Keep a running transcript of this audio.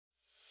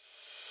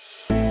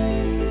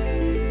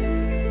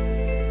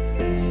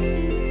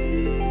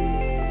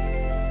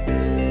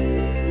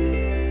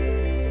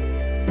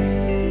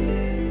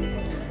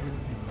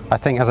I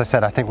think, as I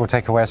said, I think we'll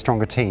take away a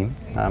stronger team.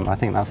 I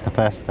think that's the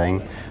first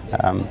thing,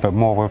 but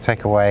more we'll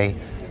take away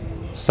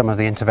some of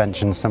the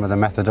interventions, some of the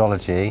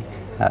methodology,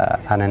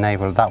 and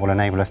that will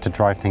enable us to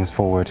drive things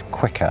forward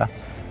quicker.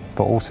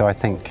 But also, I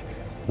think,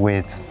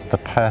 with the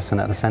person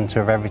at the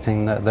centre of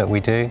everything that we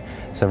do.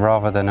 So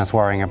rather than us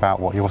worrying about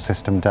what your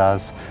system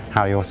does,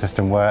 how your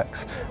system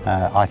works,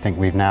 I think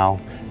we've now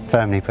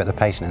firmly put the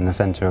patient in the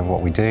centre of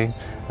what we do.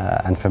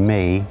 And for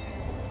me,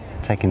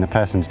 taking the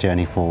person's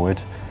journey forward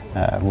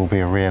will be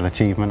a real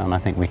achievement, and I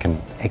think we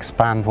can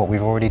expand what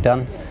we've already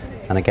done.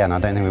 And again, I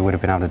don't think we would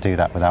have been able to do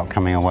that without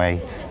coming away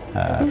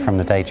from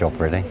the day job,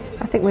 really.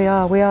 I think we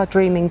are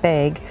dreaming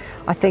big.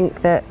 I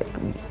think that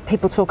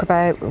people talk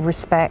about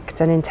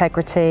respect and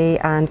integrity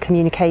and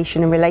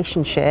communication and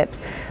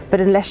relationships,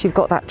 but unless you've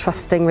got that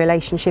trusting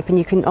relationship and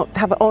you can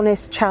have an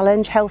honest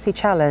challenge, healthy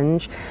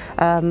challenge,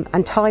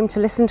 and time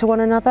to listen to one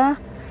another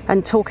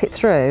and talk it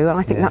through, and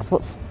I think that's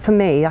what's, for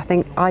me, I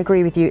think I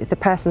agree with you, the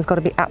person's got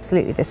to be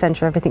absolutely at the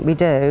centre of everything we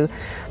do,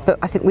 but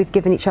I think we've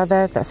given each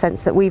other that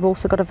sense that we've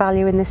also got a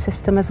value in this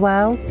system as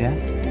well.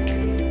 Yeah.